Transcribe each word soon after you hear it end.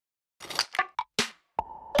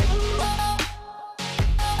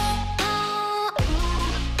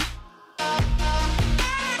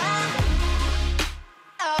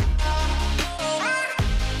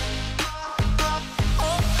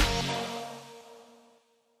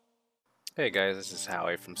Hey guys, this is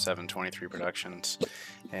Howie from 723 Productions,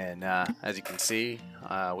 and as you can see,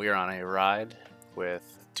 we are on a ride with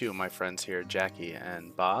two of my friends here, Jackie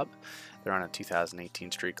and Bob. They're on a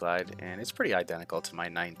 2018 Street Glide, and it's pretty identical to my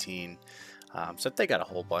 19, except they got a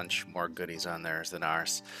whole bunch more goodies on theirs than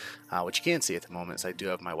ours. What you can't see at the moment is I do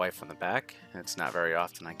have my wife on the back. It's not very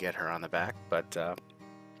often I get her on the back, but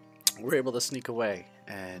we're able to sneak away,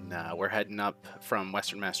 and we're heading up from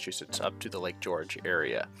Western Massachusetts up to the Lake George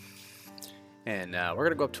area. And we're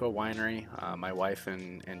gonna go up to a winery. My wife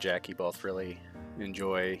and Jackie both really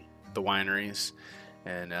enjoy the wineries,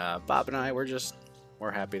 and Bob and I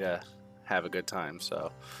we're happy to have a good time.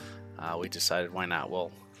 So we decided why not?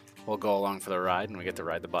 We'll go along for the ride, and we get to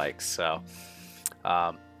ride the bikes. So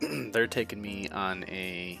they're taking me on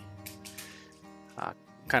a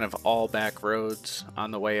kind of all back roads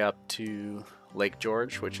on the way up to Lake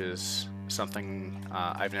George, which is something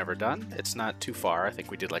I've never done. It's not too far. I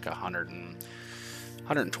think we did like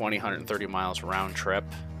 120, 130 miles round trip,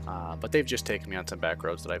 but they've just taken me on some back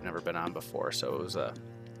roads that I've never been on before, so it was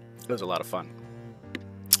a lot of fun.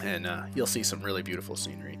 And you'll see some really beautiful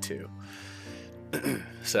scenery too.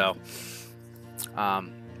 So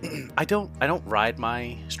I don't ride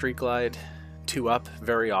my Street Glide 2-up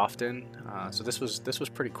very often, so this was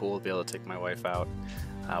pretty cool to be able to take my wife out.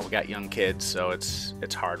 We got young kids, so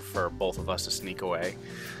it's hard for both of us to sneak away,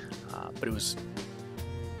 but it was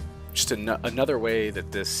just another way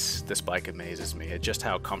that this bike amazes me. Just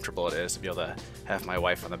how comfortable it is to be able to have my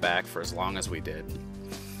wife on the back for as long as we did,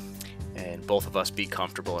 and both of us be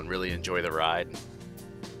comfortable and really enjoy the ride.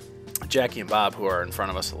 Jackie and Bob, who are in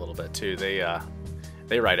front of us a little bit too, they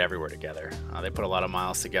ride everywhere together. They put a lot of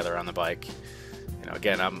miles together on the bike. You know,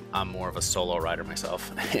 again, I'm more of a solo rider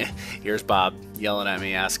myself. Here's Bob yelling at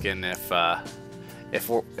me, asking if I'm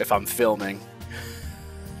filming.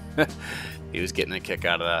 He was getting a kick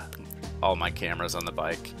out of all my cameras on the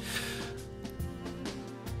bike.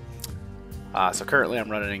 So currently,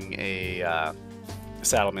 I'm running a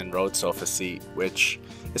Saddlemen road sofa seat, which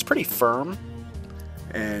is pretty firm,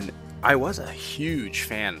 and I was a huge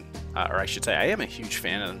fan, or I should say, I am a huge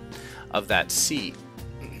fan of that seat.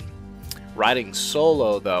 Riding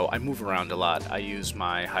solo, though, I move around a lot. I use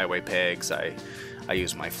my highway pegs, I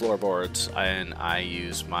use my floorboards, and I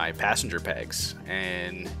use my passenger pegs.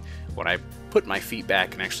 And when I put my feet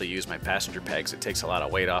back and actually use my passenger pegs, it takes a lot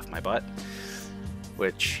of weight off my butt,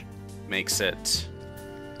 which makes it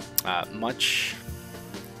much,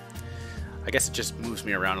 I guess it just moves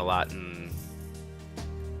me around a lot, and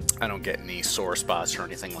I don't get any sore spots or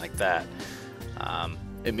anything like that.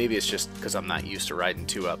 And maybe it's just because I'm not used to riding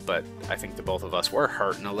 2-up, but I think the both of us were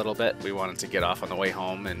hurting a little bit. We wanted to get off on the way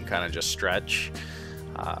home and kind of just stretch.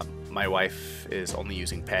 My wife is only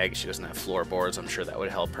using pegs. She doesn't have floorboards. I'm sure that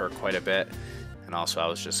would help her quite a bit. And also I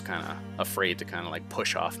was just kind of afraid to kind of like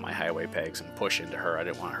push off my highway pegs and push into her. I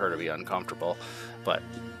didn't want her to be uncomfortable. But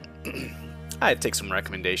I'd take some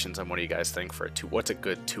recommendations on what do you guys think for what's a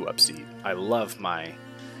good 2-up seat. I love my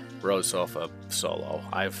road sofa solo.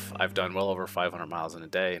 I've done well over 500 miles in a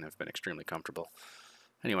day, and I've been extremely comfortable.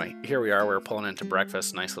 Anyway, here we are. We're pulling into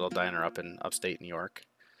breakfast. Nice little diner up in upstate New York.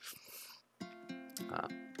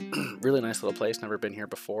 Really nice little place. Never been here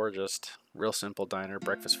before. Just real simple diner,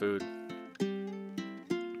 breakfast food.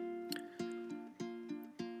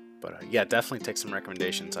 But yeah, definitely take some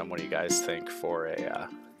recommendations on what do you guys think for a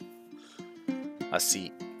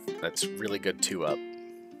seat that's really good 2-up.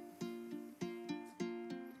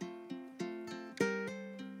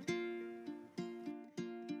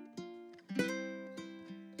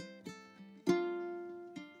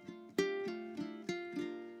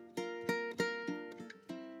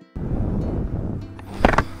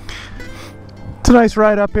 It's a nice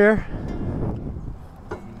ride up here.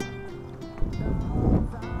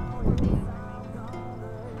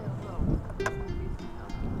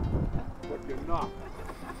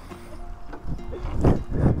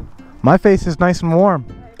 My face is nice and warm.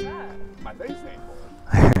 My face ain't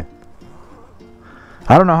cold.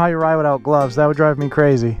 I don't know how you ride without gloves. That would drive me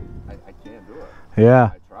crazy. I can't do it.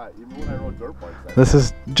 Yeah. I tried. Even when I rode dirt bikes. This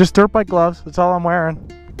is just dirt bike gloves. That's all I'm wearing.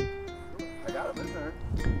 I got them in there.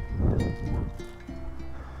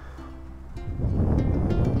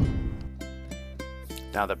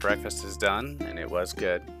 Now that breakfast is done, and it was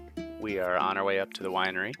good, we are on our way up to the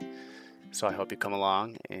winery. So I hope you come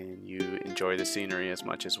along and you enjoy the scenery as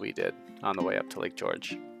much as we did on the way up to Lake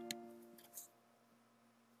George.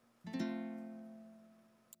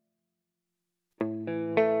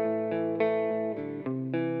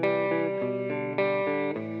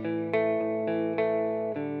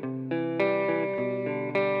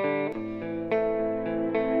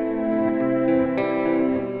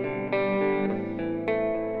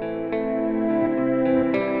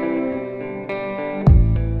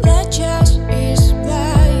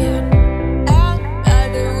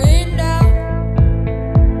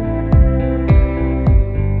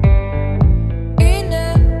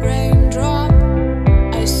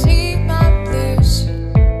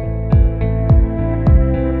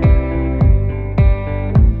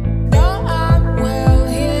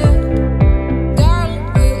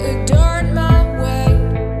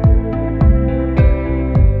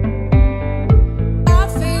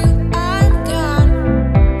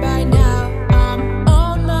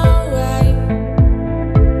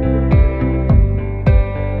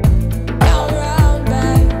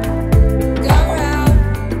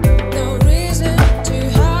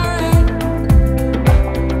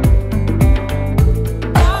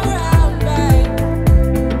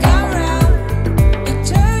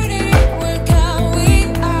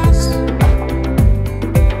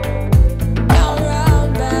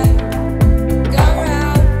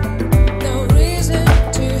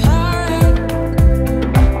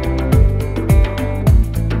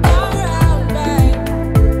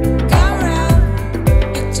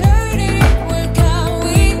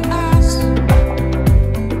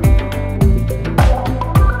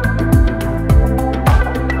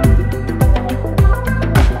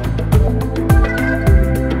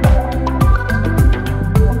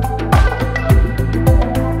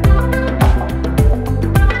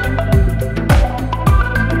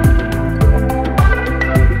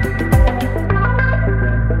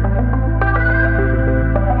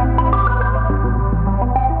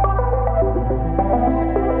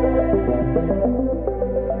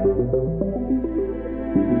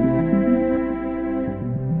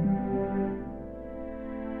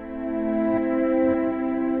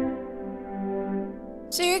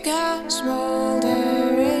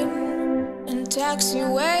 smoldering and taxi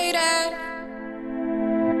waiting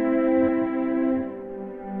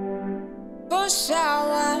for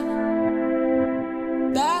sour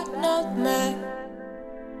bad nutmeg.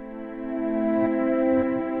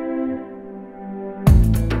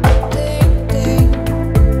 Ding ding,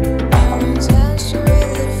 no one's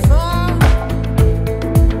answering the phone.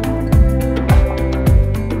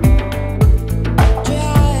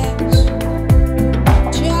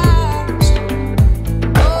 Just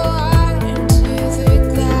go out into the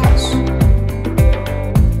glass.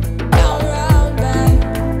 Go round, babe,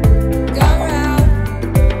 go round.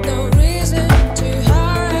 No reason to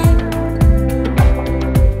hurry.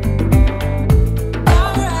 Go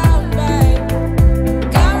round, babe,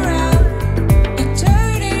 go round.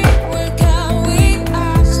 Eternity will come with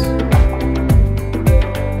us.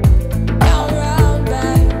 Go round,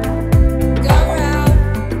 babe, go round.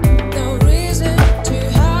 No reason to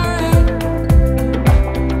hurry.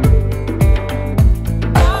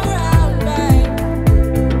 Go round, babe,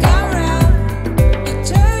 go round.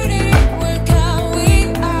 Eternity will come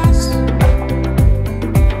with us.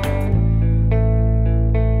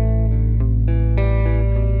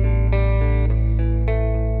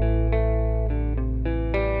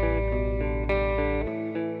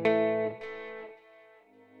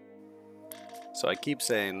 So I keep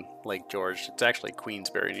saying Lake George. It's actually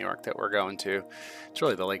Queensbury, New York that we're going to. It's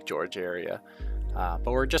really the Lake George area. But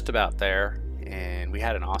we're just about there, and we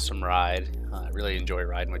had an awesome ride. I really enjoy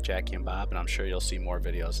riding with Jackie and Bob, and I'm sure you'll see more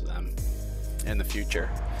videos of them in the future.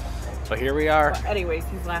 So here we are. Well, anyways,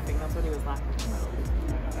 he's laughing. That's what he was laughing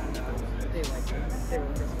about. They were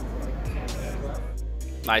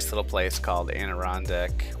Nice little place called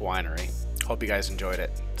Adirondack Winery. Hope you guys enjoyed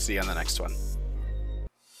it. See you on the next one.